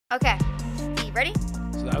Okay. Steve, ready?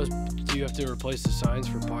 So that was. Do you have to replace the signs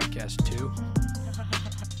for podcast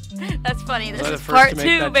 2? That's funny. This Was I is the first part to make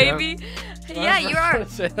 2, that baby. joke? Yeah, you are. to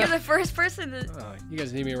say that? You're the first person to. Oh, you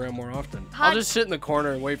guys need me around more often. I'll just sit in the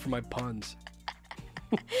corner and wait for my puns.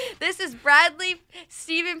 This is Bradley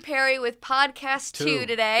Stephen Perry with Podcast 2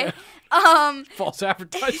 today. False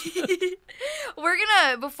advertisement.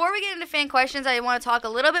 Before we get into fan questions, I want to talk a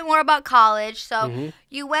little bit more about college. So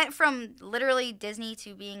you went from literally Disney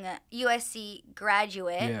to being a USC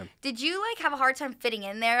graduate. Yeah. Did you have a hard time fitting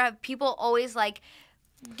in there? Have people always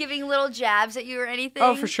giving little jabs at you or anything?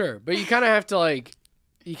 Oh, for sure. But you kind of have to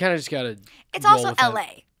you kind of just got to. It's also LA.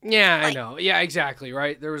 Yeah, I know. Yeah, exactly.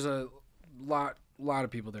 Right. There was a lot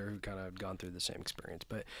of people there who kind of gone through the same experience,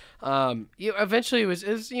 but eventually it was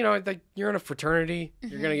you're in a fraternity,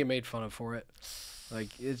 you're gonna get made fun of for it.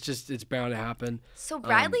 It's bound to happen. So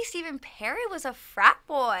Bradley Stephen Perry was a frat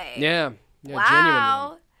boy. Yeah,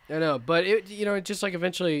 wow. Genuinely. I know, but it just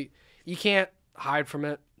eventually you can't hide from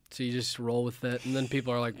it, so you just roll with it, and then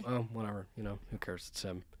people are like, oh, whatever, who cares? It's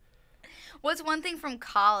him. What's one thing from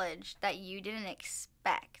college that you didn't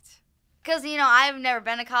expect? Because I've never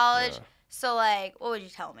been to college. So, what would you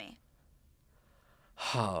tell me?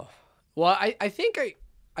 Oh, well, I think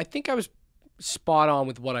I was spot on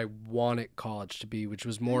with what I wanted college to be, which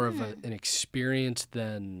was more of an experience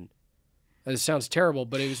than. It sounds terrible,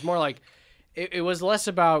 but it was more like it was less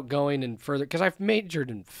about going and further because I've majored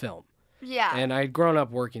in film. Yeah. And I'd grown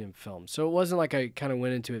up working in film, so it wasn't like I kind of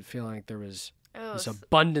went into it feeling like there was this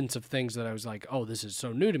abundance of things that I was like, oh, this is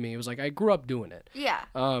so new to me. It was like I grew up doing it. Yeah.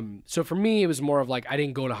 So for me, it was more of I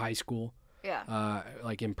didn't go to high school. Yeah.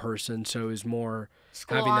 In person, so it was more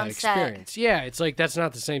School having that set. experience. Yeah, it's that's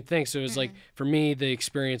not the same thing. So it was for me, the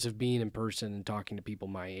experience of being in person and talking to people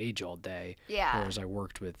my age all day. Yeah. Whereas I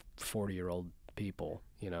worked with 40-year-old people,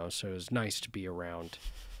 so it was nice to be around.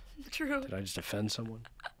 True. Did I just offend someone?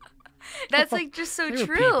 That's just so They were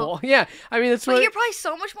true. people. Yeah, I mean that's what. You're probably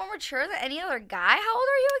so much more mature than any other guy. How old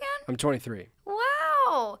are you again? I'm 23.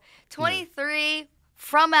 Wow. 23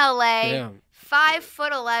 from LA. Yeah.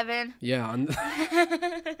 5'11". Yeah.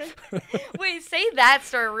 Wait, say that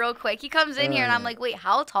story real quick. He comes in here and I'm like, wait,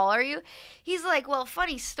 how tall are you? He's like, well,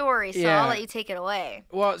 funny story, so I'll let you take it away.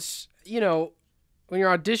 Well, when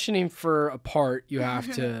you're auditioning for a part, you have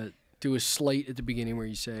to do a slate at the beginning where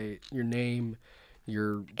you say your name,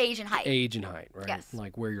 your age and height, right? Yes.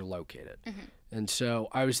 Where you're located. And so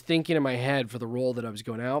I was thinking in my head for the role that I was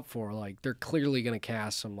going out for, they're clearly going to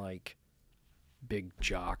cast some big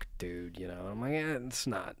jock dude, I'm like, it's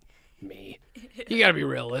not me. You got to be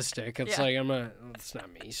realistic. It's it's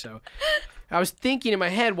not me. So I was thinking in my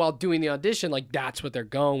head while doing the audition, that's what they're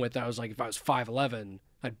going with. I was like, if I was 5'11",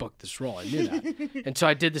 I'd book this role. I knew that. And so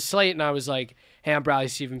I did the slate and I was like, hey, I'm Bradley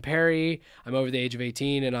Stephen Perry. I'm over the age of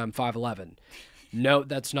 18 and I'm 5'11". No,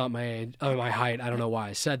 that's not my age, my height. I don't know why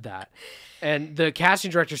I said that. And the casting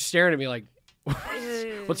director's staring at me like,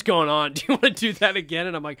 what's going on? Do you want to do that again?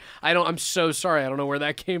 And I'm like, I'm so sorry. I don't know where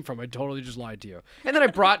that came from. I totally just lied to you. And then I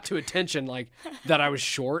brought to attention that I was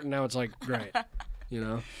short, and now it's great.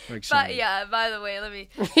 But yeah, by the way, let me.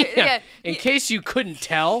 In case you couldn't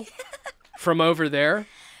tell from over there.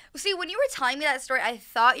 See, when you were telling me that story, I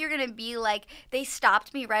thought you were going to be they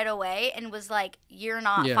stopped me right away and was like, you're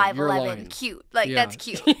not 5'11", cute. That's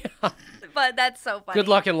cute. But that's so funny. Good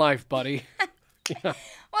luck in life, buddy. Yeah.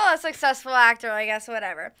 Well, a successful actor, I guess,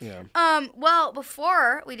 whatever. Yeah. Well,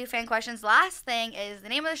 before we do fan questions, last thing is the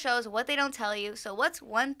name of the show is What They Don't Tell You. So what's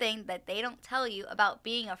one thing that they don't tell you about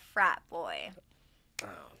being a frat boy?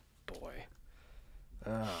 Oh, boy.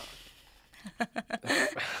 I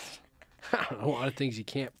don't know, a lot of things you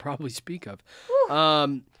can't probably speak of.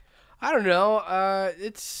 I don't know.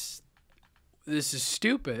 This is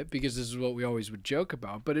stupid because this is what we always would joke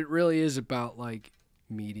about, but it really is about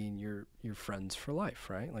meeting your friends for life,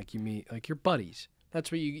 right? You meet your buddies.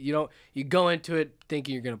 That's what you go into it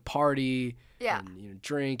thinking you're gonna party, and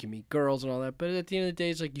drink and meet girls and all that. But at the end of the day,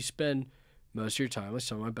 it's you spend most of your time with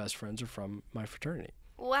some of my best friends are from my fraternity.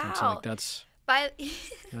 Wow. And so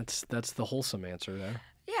that's the wholesome answer there.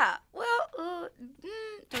 Yeah. Well,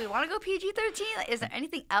 do we want to go PG-13? Is there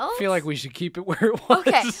anything else? I feel like we should keep it where it was.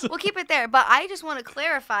 Okay, we'll keep it there. But I just want to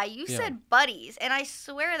clarify. You said buddies, and I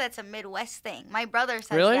swear that's a Midwest thing. My brother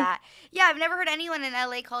says that. Yeah, I've never heard anyone in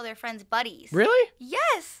LA call their friends buddies. Really?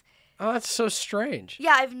 Yes. Oh, that's so strange.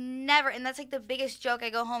 Yeah, I've never, and that's the biggest joke. I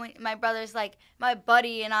go home and my brother's like, my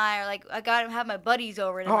buddy and I are I got to have my buddies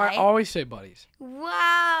over tonight. Oh, I always say buddies.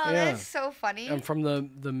 Wow, that's so funny. I'm from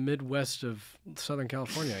the Midwest of Southern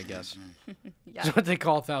California, I guess. Yeah. That's what they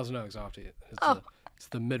call Thousand Oaks. It's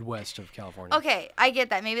the Midwest of California. Okay, I get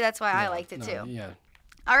that. Maybe that's why I liked it too. Yeah.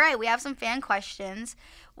 All right, we have some fan questions.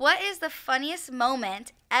 What is the funniest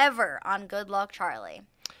moment ever on Good Luck Charlie?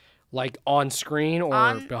 Like on screen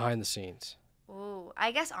or behind the scenes? Ooh,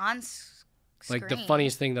 I guess on screen. Like the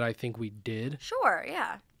funniest thing that I think we did? Sure,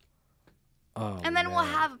 yeah. Oh, and then we'll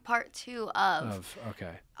have part 2 of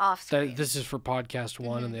okay. Off screen. This is for podcast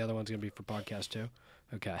 1 and the other one's going to be for podcast 2?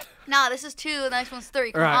 Okay. No, this is 2, the next one's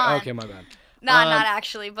 3. Come on. on. Okay, my bad. No, not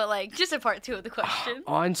actually, but like just a part 2 of the question.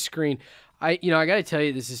 On screen. I got to tell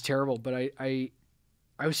you, this is terrible, but I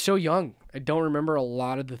was so young. I don't remember a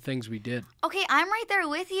lot of the things we did. Okay, I'm right there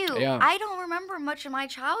with you. Yeah. I don't remember much of my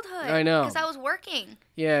childhood. I know. Because I was working.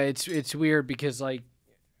 Yeah, it's weird because, like,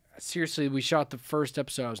 seriously, we shot the first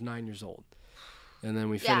episode, I was 9 years old. And then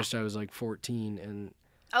we finished, I was like 14. And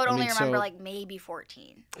I would only remember like maybe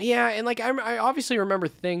 14. Yeah, and like I obviously remember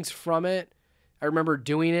things from it. I remember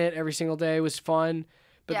doing it every single day. It was fun.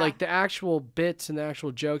 But like the actual bits and the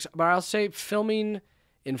actual jokes. But I'll say filming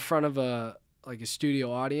in front of a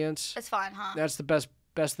studio audience. It's fun, huh? That's the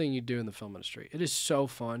best thing you do in the film industry. It is so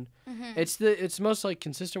fun. Mm-hmm. It's most like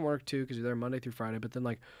consistent work too because you're there Monday through Friday. But then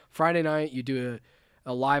like Friday night you do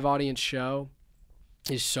a live audience show.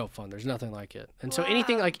 It's so fun. There's nothing like it. And so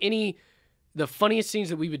anything like the funniest things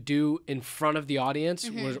that we would do in front of the audience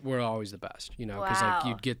were always the best, because like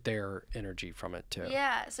you'd get their energy from it too.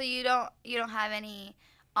 Yeah. So you don't have any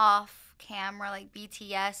off camera like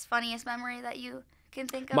BTS funniest memory that you can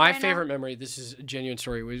think of? My favorite memory. This is a genuine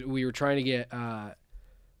story. We were trying to get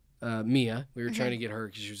Mia. We were trying to get her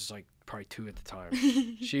because she was just like probably 2 at the time.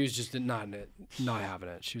 She was just not having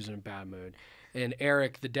it. She was in a bad mood. And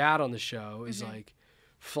Eric, the dad on the show, is like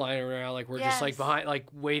flying around like we're just like behind, like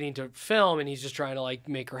waiting to film, and he's just trying to like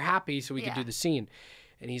make her happy so we could do the scene.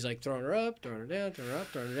 And he's like throwing her up, throwing her down, throwing her up,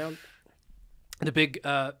 throwing her down. The big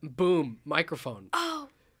boom microphone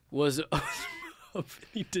was up.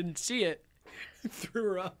 He didn't see it. He threw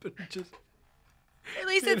her up and just. At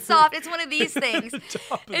least it's soft. It's one of these things.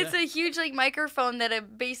 It's a huge like microphone that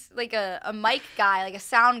a mic guy, like a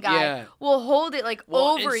sound guy, will hold it like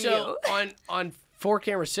over you. On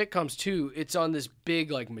 4-camera sitcoms too, it's on this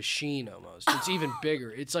big like machine almost. It's even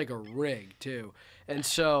bigger. It's like a rig too, and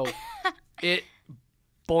so it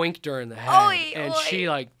boinked her in the head, and she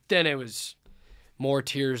like then it was more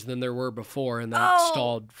tears than there were before, and that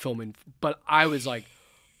stalled filming. But I was like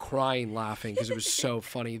crying laughing because it was so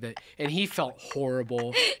funny and he felt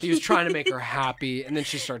horrible. He was trying to make her happy, and then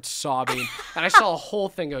she starts sobbing, and I saw a whole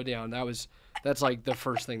thing go down. That's like the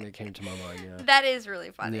first thing that came to my mind. Yeah, that is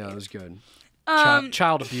really funny. Yeah, it was good.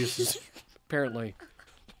 Child abuse is apparently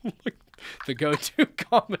the go-to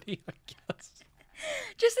comedy, I guess.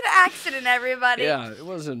 Just an accident, everybody. Yeah, it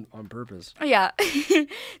wasn't on purpose. Yeah.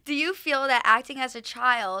 Do you feel that acting as a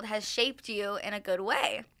child has shaped you in a good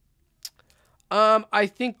way? I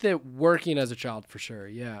think that working as a child, for sure.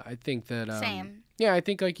 Yeah, I think that. Same. Yeah, I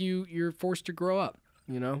think like you're forced to grow up,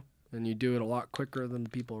 and you do it a lot quicker than the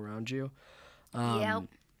people around you. Yep.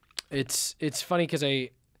 It's funny because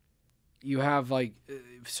you have like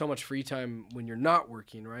so much free time when you're not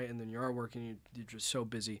working, right? And then you are working, you're just so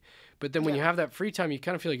busy. But then when you have that free time, you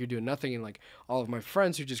kind of feel like you're doing nothing. And like all of my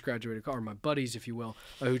friends who just graduated, or my buddies, if you will,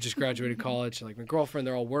 who just graduated college, like my girlfriend,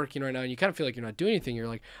 they're all working right now. And you kind of feel like you're not doing anything. You're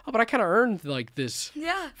like, oh, but I kind of earned like this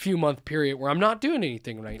few month period where I'm not doing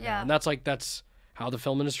anything right now. And that's how the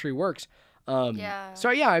film industry works. So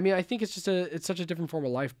yeah, I mean, I think it's just it's such a different form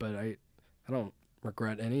of life, but I don't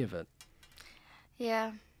regret any of it.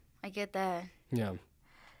 Yeah. I get that. Yeah.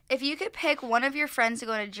 If you could pick one of your friends to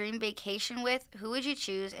go on a dream vacation with, who would you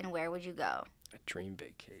choose and where would you go? A dream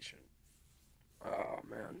vacation. Oh,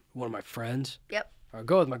 man. One of my friends? Yep. I'll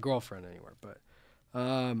go with my girlfriend anywhere, but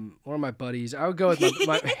one of my buddies. I would go with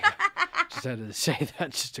my just had to say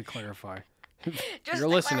that just to clarify. You're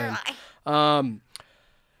listening. I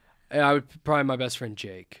would probably my best friend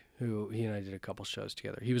Jake, who he and I did a couple shows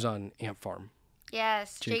together. He was on Ant Farm.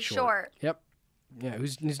 Yes, Jake Short. Yep. Yeah,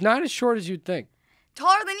 he's not as short as you'd think.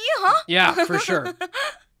 Taller than you, huh? Yeah, for sure.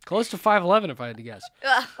 Close to 5'11", if I had to guess.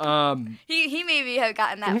 He maybe have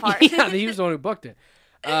gotten that far. Yeah, he was the one who booked it.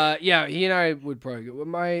 Yeah, he and I would probably go.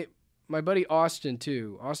 My buddy Austin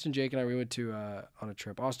too. Austin, Jake, and I, we went to on a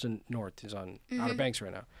trip. Austin North is on Outer Banks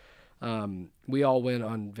right now. We all went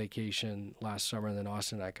on vacation last summer, and then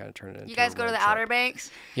Austin and I kind of turned it into. You guys go to the trip. Outer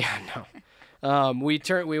Banks? Yeah, no.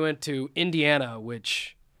 We went to Indiana,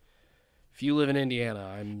 which. If you live in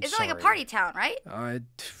Indiana, It's like a party town, right? I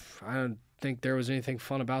don't think there was anything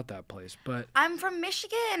fun about that place, but I'm from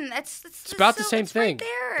Michigan. It's about the same thing. Right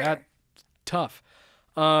there. That's tough.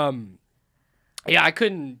 Yeah, I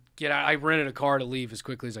couldn't get out. I rented a car to leave as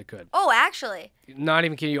quickly as I could. Oh, actually. Not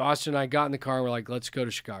even kidding you. Austin and I got in the car and we're like, let's go to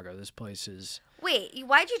Chicago. This place is. Wait, wait,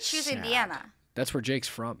 why'd you choose Indiana? That's where Jake's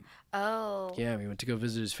from. Oh. Yeah, we went to go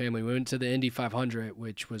visit his family. We went to the Indy 500,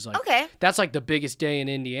 which was like, okay. That's like the biggest day in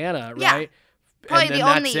Indiana, right? Yeah. Probably and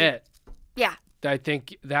then that's it. Yeah. I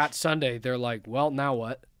think that Sunday they're like, well, now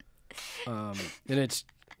what? And it's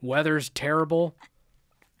weather's terrible.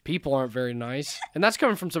 People aren't very nice. And that's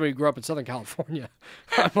coming from somebody who grew up in Southern California.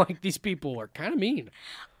 I'm like, these people are kind of mean.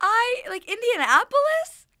 Like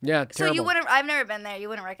Indianapolis? Yeah, terrible. So I've never been there. You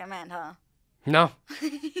wouldn't recommend, huh? No.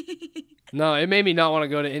 No, it made me not want to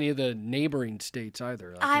go to any of the neighboring states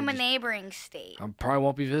either. Like, I'm a neighboring state. I probably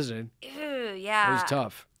won't be visiting. Ew, yeah. It was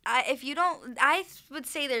tough. I would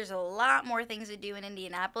say there's a lot more things to do in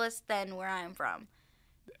Indianapolis than where I'm from.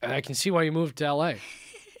 I can see why you moved to LA.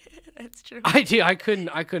 That's true. I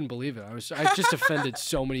couldn't believe it. I just offended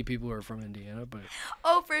so many people who are from Indiana, but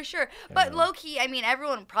oh, for sure. But low key, I mean,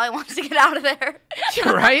 everyone probably wants to get out of there.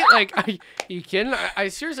 Right? Like, you kidding? I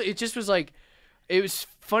seriously, it just was like, it was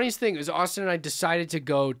funniest thing is Austin and I decided to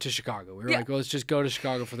go to Chicago. We were like, well, let's just go to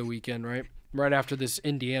Chicago for the weekend, right? Right after this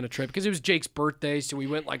Indiana trip, because it was Jake's birthday, so we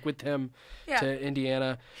went like with him to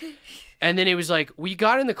Indiana. And then it was like, we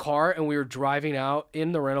got in the car and we were driving out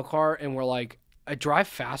in the rental car, and we're like, I drive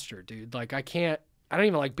faster, dude. Like, I don't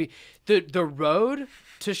even like the road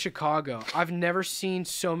to Chicago. I've never seen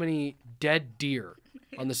so many dead deer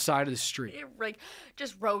on the side of the street. Like,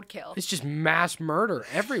 just roadkill. It's just mass murder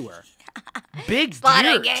everywhere. Big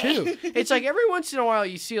deer, too. It's like every once in a while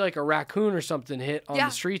you see like a raccoon or something hit on the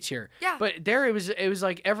streets here. Yeah. But there it was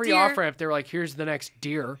like every off-ramp, they were like, here's the next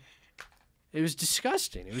deer. It was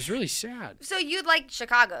disgusting. It was really sad. So you'd like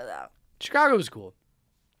Chicago, though? Chicago was cool.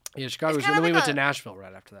 Yeah, Chicago was cool. Then we went to Nashville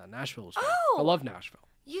right after that. Nashville was cool. Oh. I love Nashville.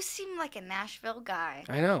 You seem like a Nashville guy.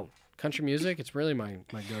 I know. Country music, it's really my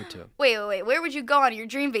go-to. Wait. Where would you go on your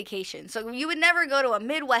dream vacation? So you would never go to a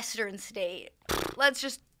Midwestern state. Let's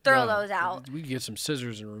just throw those out. We could get some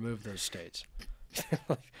scissors and remove those states.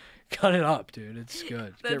 Cut it up, dude. It's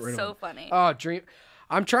good. That's get rid so of them. funny. Oh,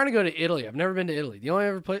 I'm trying to go to Italy. I've never been to Italy. The only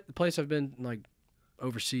other place I've been like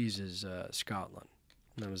overseas is Scotland.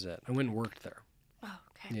 And that was it. I went and worked there. Oh,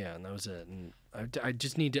 okay. Yeah, and that was it. And I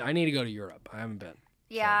need to go to Europe. I haven't been.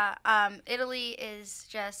 Yeah, Italy is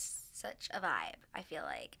just such a vibe, I feel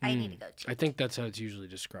like. I need to go to. I think that's how it's usually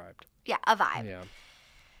described. Yeah, a vibe. Yeah.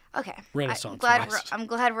 Okay. Renaissance. I'm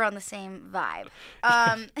glad we're on the same vibe.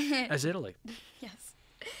 As Italy. Yes.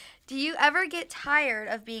 Do you ever get tired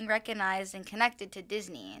of being recognized and connected to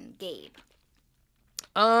Disney and Gabe?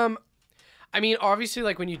 I mean, obviously,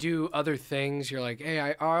 like when you do other things, you're like, hey,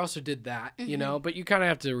 I also did that, you know? But you kind of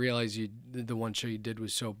have to realize the one show you did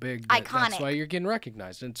was so big. Iconic. That's why you're getting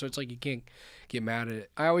recognized. And so it's like you can't get mad at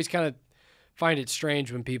it. I always kind of find it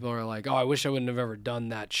strange when people are like, oh, I wish I wouldn't have ever done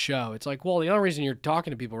that show. It's like, well, the only reason you're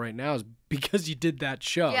talking to people right now is because you did that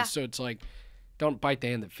show. Yeah. So it's like, don't bite the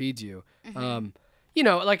hand that feeds you. You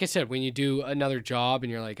know, like I said, when you do another job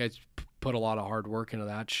and you're like, I put a lot of hard work into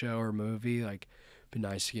that show or movie, like, be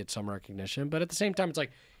nice to get some recognition. But at the same time, it's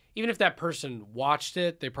like, even if that person watched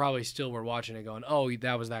it, they probably still were watching it going, oh,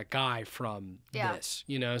 that was that guy from this,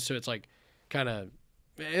 you know? So it's like, kind of,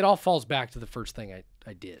 it all falls back to the first thing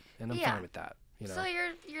I did. And I'm fine with that, you know? So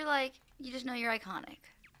you're like, you just know you're iconic.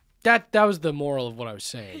 That was the moral of what I was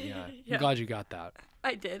saying, yeah. I'm glad you got that.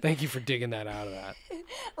 I did. Thank you for digging that out of that.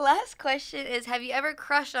 Last question is, have you ever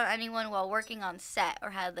crushed on anyone while working on set or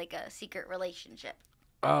had like a secret relationship?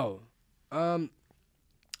 Oh,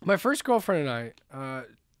 my first girlfriend and I,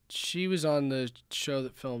 she was on the show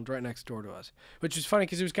that filmed right next door to us, which was funny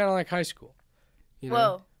because it was kind of like high school. You know?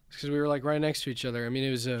 Whoa. Because we were like right next to each other. I mean, it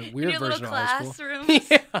was a weird version of high school. Classrooms,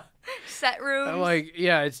 yeah. set rooms. I'm like,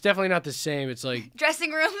 yeah, it's definitely not the same. It's like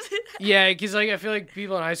dressing rooms. Yeah, because like I feel like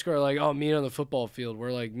people in high school are like, oh, meet on the football field.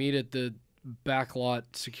 We're like, meet at the backlot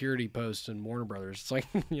security post in Warner Brothers. It's like,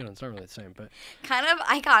 you know, it's not really the same, but kind of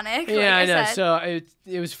iconic. Yeah, like I know. Said. So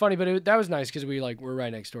it was funny, but that was nice because we're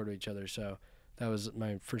right next door to each other. So that was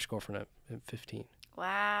my first girlfriend at 15.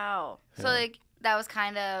 Wow. Yeah. So like that was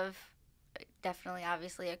kind of definitely,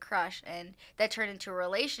 obviously, a crush, and that turned into a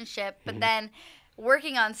relationship. But then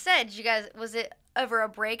working on set, was it ever a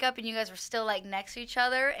breakup and you guys were still like next to each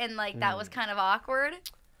other and like that was kind of awkward?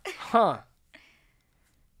 Huh.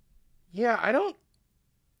 Yeah, I don't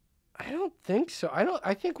think so.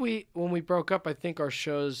 I think when we broke up, I think our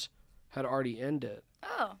shows had already ended.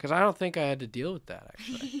 Oh. Because I don't think I had to deal with that,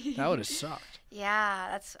 actually. That would have sucked.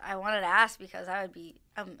 Yeah, I wanted to ask because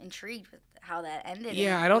I'm intrigued with how that ended.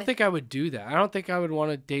 Yeah, I don't think I would do that. I don't think I would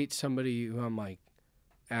want to date somebody who I'm like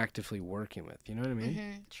actively working with. You know what I mean?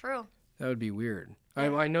 Mm-hmm. True. That would be weird.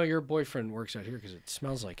 Yeah. I know your boyfriend works out here because it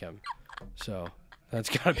smells like him. So That's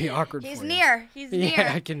got to be awkward He's for near. you. He's near.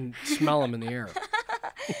 Yeah, I can smell him in the air.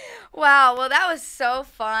 Wow, well, that was so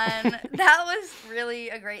fun. That was really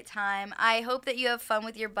a great time. I hope that you have fun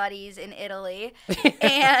with your buddies in Italy.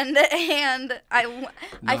 and I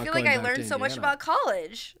feel like I learned so much about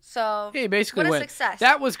college. So, hey, basically what a success.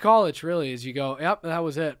 That was college, really, is you go, yep, that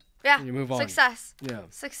was it. Yeah, and you move on. Success. Yeah.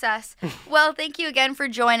 Success. Well, thank you again for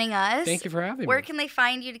joining us. Thank you for having me. Where can they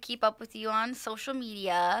find you to keep up with you on social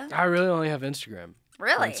media? I really only have Instagram.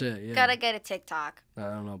 Really? That's it, yeah. Gotta get a TikTok. I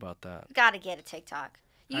don't know about that. Gotta get a TikTok.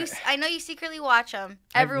 I know you secretly watch them.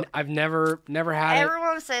 I've never had it.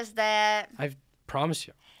 Everyone says that. I promise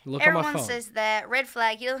you. Look Everyone on my phone. says that. Red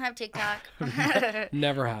flag. He doesn't have TikTok.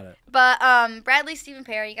 Never had it. But Bradley Stephen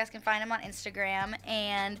Perry, you guys can find him on Instagram.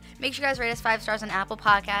 And make sure you guys rate us 5 stars on Apple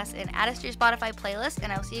Podcasts and add us to your Spotify playlist.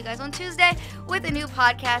 And I will see you guys on Tuesday with a new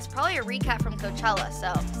podcast, probably a recap from Coachella.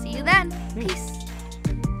 So see you then. Peace.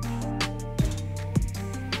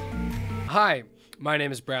 Hi, my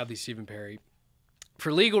name is Bradley Stephen Perry.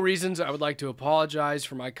 For legal reasons, I would like to apologize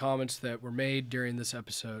for my comments that were made during this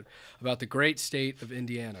episode about the great state of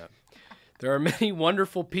Indiana. There are many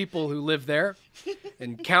wonderful people who live there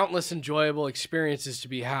and countless enjoyable experiences to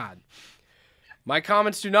be had. My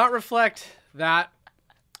comments do not reflect that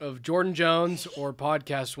of Jordyn Jones or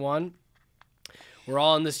PodcastOne. We're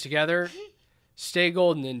all in this together. Stay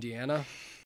golden, Indiana.